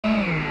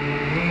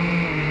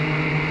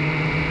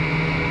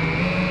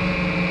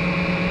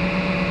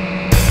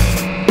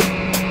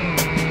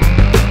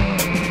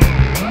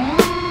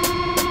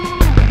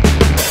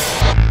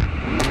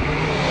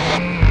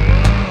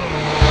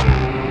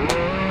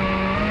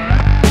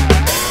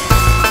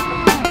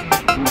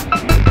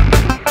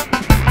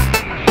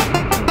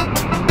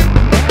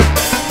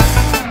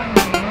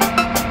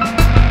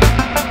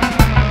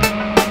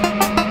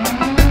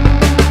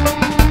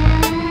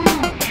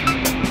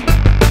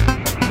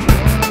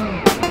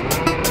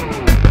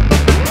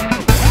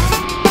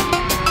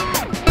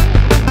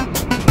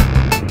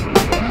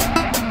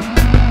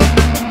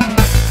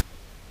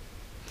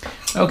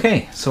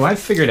Okay, so I've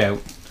figured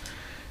out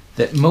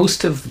that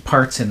most of the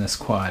parts in this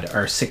quad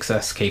are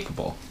 6S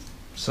capable.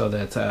 So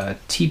that's a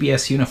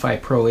TBS Unify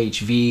Pro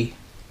HV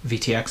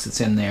VTX that's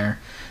in there.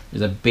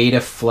 There's a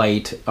Beta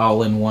Flight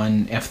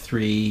all-in-one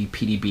F3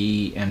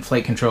 PDB and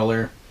flight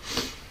controller.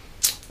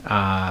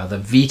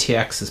 The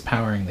VTX is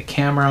powering the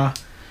camera.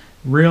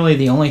 Really,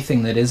 the only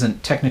thing that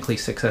isn't technically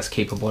 6S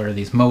capable are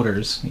these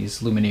motors, these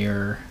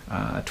Lumineer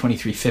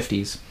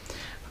 2350s.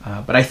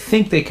 But I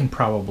think they can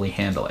probably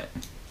handle it.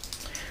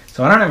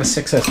 So I don't have a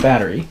 6S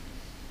battery,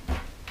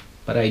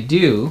 but I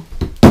do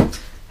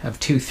have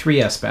two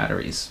 3S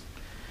batteries.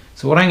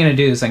 So what I'm going to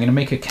do is I'm going to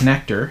make a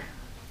connector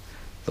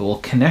that will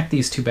connect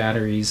these two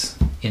batteries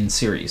in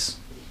series.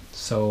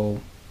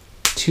 So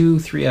two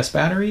 3S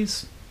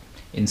batteries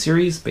in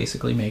series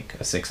basically make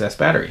a 6S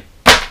battery.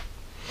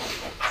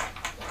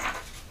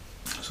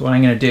 So what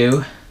I'm going to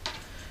do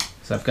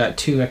is I've got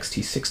two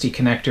XT60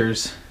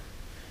 connectors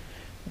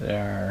that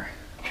are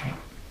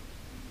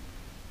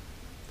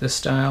this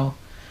style,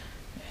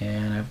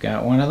 and I've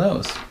got one of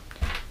those.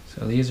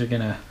 So these are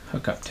going to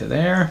hook up to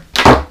there,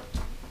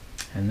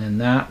 and then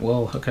that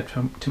will hook up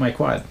to my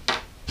quad.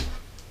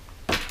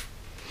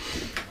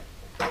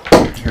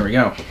 Here we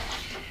go.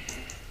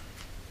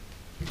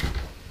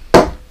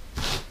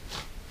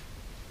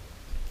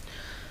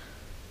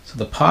 So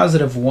the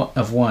positive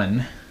of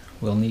one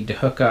will need to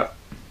hook up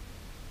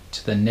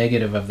to the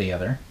negative of the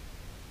other,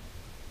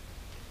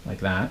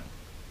 like that.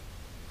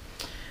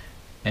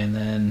 And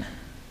then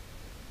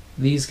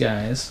these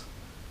guys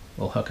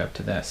will hook up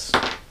to this.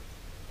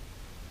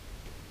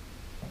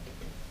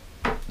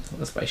 So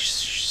let's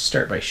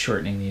start by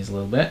shortening these a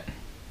little bit.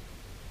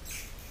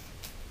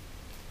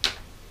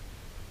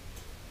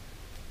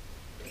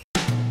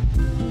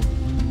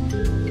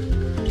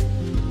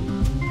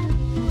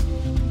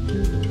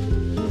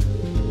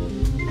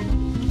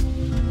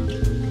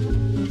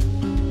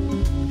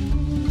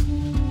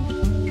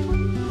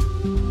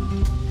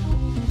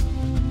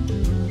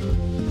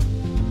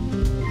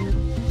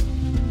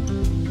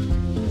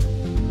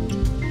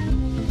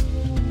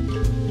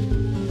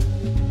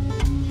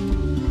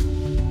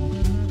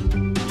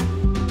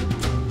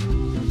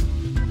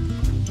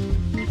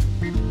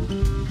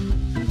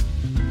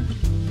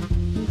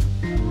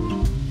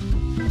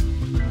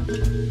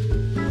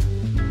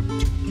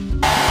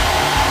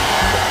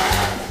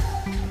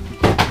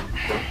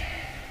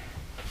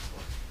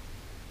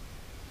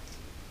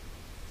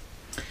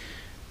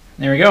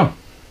 There we go.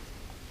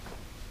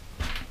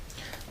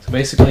 So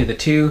basically the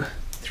two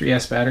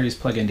 3S batteries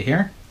plug into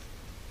here,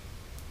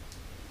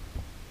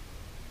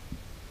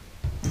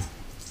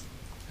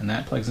 and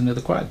that plugs into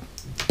the quad.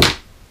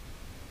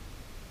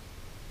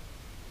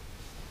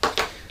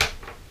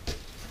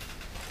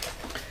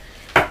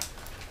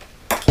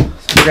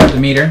 So grab the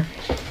meter.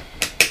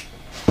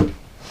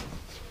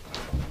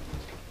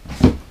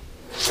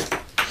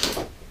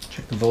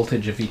 Check the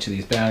voltage of each of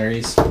these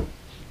batteries.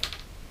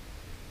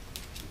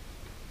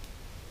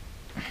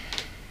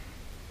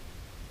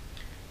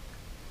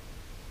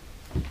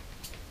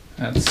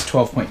 That's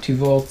 12.2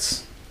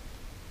 volts.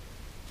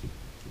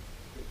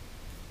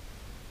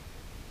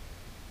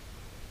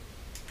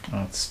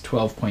 That's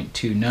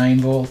 12.29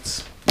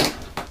 volts.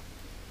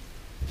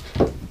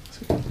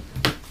 So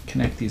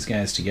connect these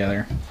guys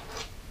together.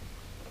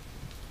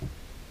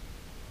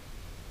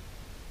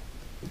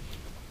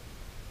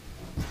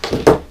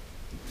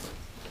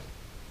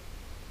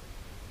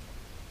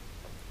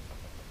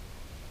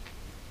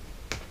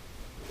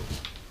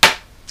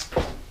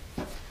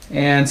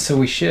 And so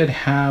we should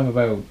have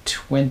about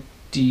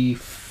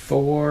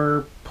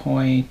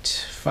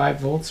 24.5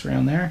 volts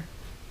around there.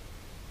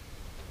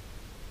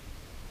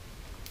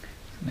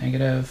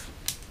 Negative,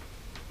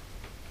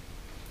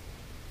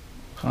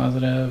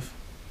 positive,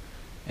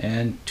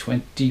 and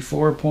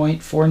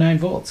 24.49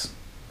 volts.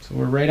 So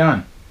we're right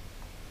on.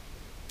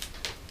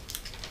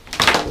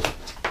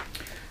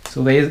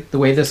 So the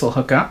way this will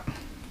hook up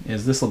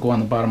is this will go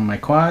on the bottom of my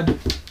quad,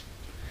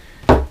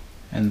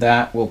 and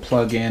that will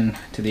plug in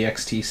to the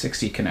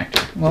XT60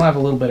 connector. We'll have a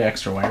little bit of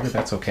extra wire, but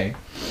that's okay.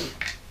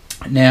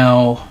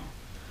 Now,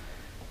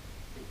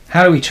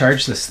 how do we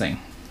charge this thing?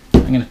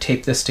 I'm going to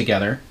tape this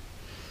together.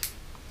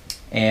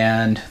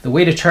 And the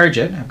way to charge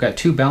it, I've got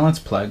two balance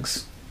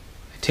plugs.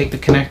 I take the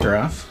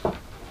connector off.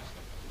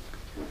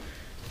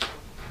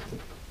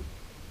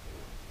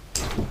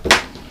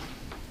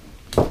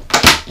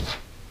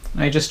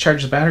 And I just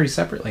charge the battery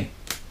separately.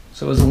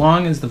 So as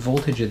long as the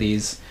voltage of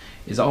these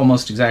is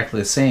almost exactly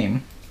the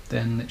same,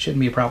 then it shouldn't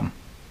be a problem.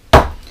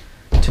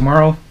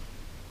 Tomorrow,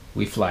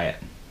 we fly it.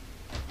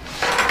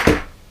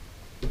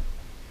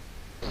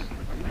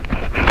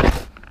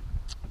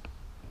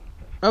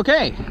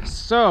 Okay,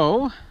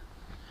 so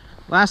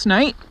last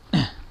night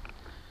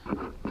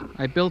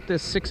I built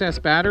this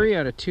 6S battery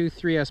out of two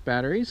 3S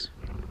batteries,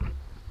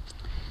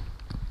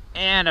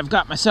 and I've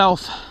got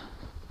myself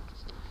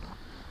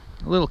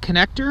a little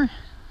connector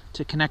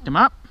to connect them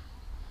up.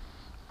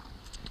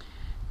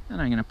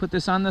 And I'm going to put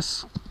this on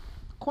this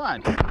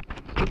quad.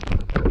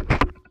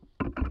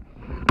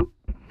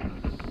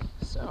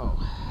 So,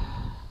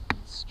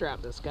 let's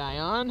strap this guy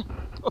on.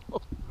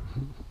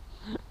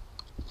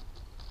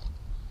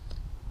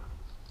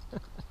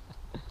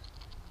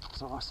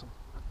 That's awesome.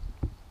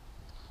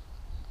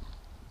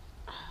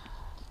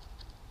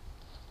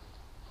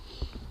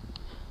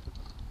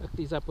 Hook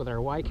these up with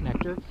our Y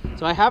connector.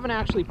 So I haven't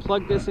actually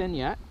plugged this in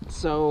yet,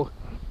 so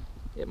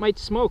it might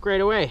smoke right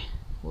away.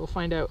 We'll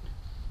find out.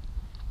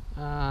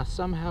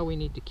 Somehow we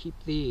need to keep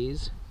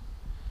these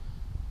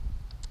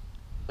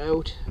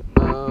out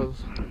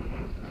of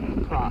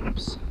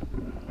props.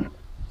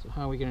 So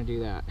how are we going to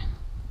do that?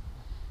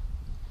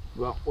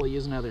 Well, we'll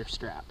use another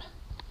strap.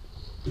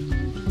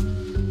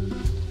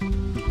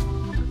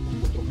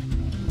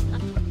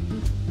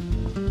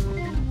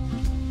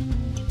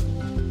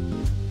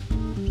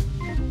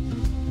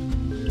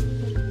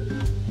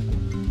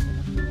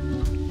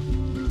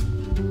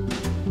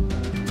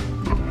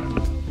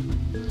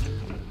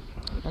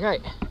 Okay,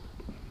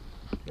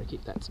 gotta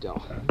keep that still.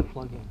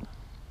 Plug in.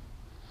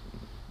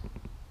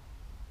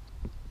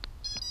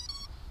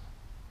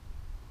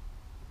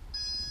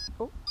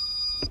 Oh,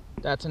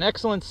 that's an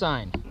excellent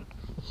sign.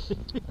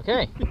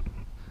 Okay.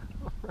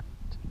 All right.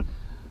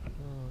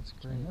 Oh, that's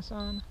great. Turn this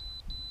on.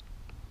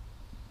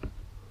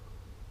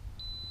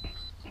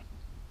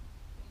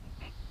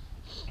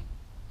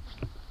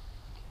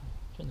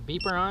 Turn the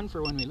beeper on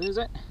for when we lose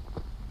it.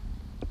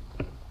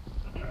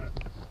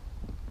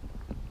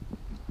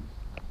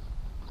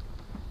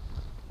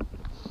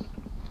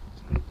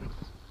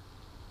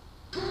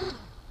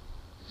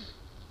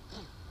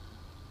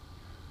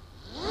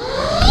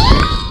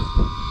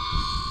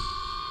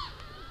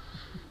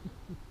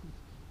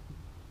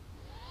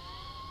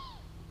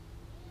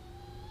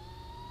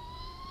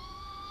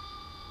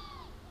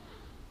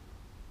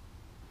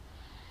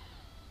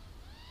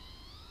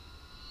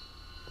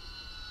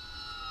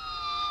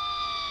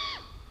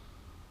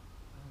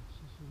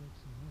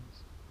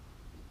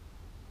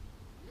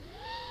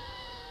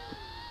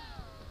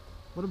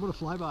 What about a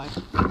flyby?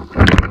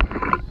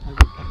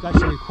 I've got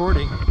you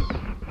recording.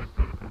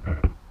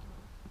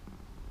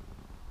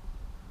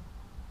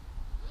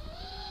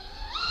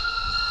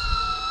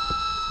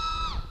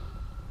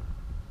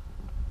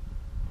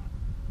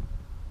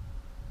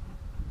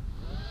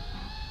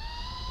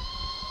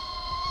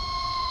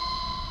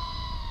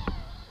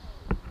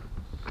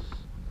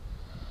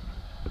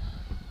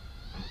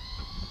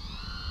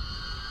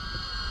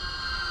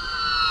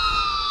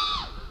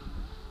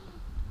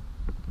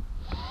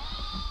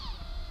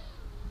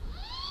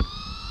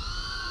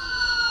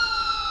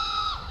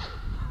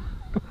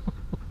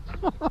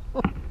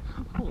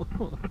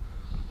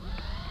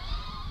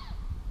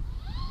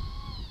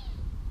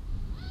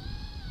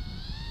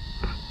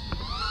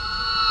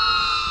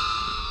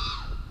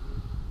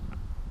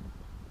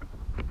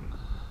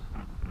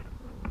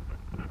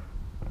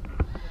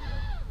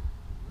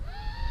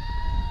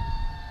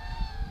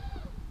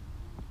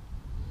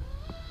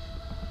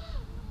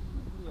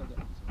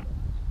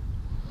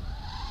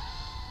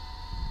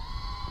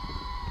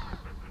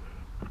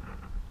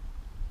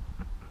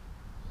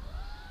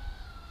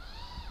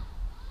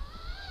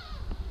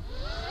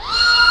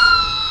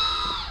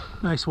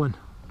 Nice one.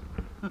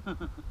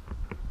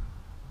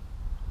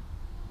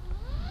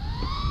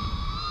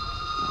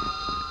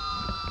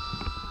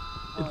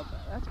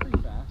 That's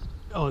pretty fast.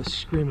 Oh, it's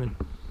screaming.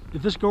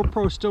 If this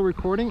GoPro is still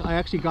recording, I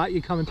actually got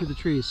you coming through the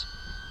trees.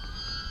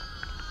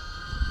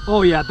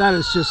 Oh yeah, that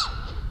is just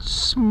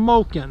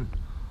smoking.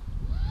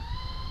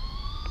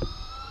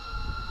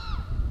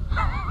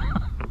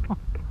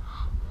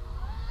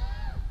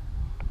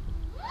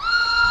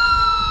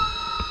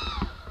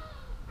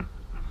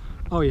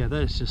 Oh yeah,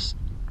 that is just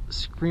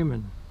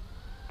screaming.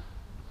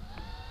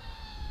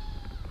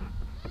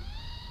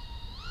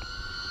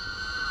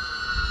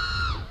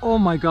 Oh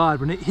my God,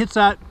 when it hits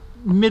that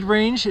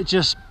mid-range, it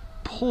just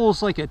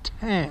pulls like a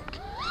tank.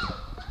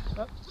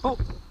 Oh,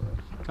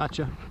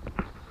 gotcha.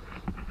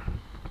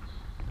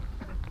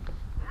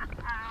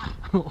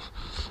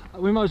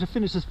 We might as well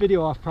finish this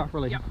video off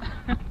properly. Yep.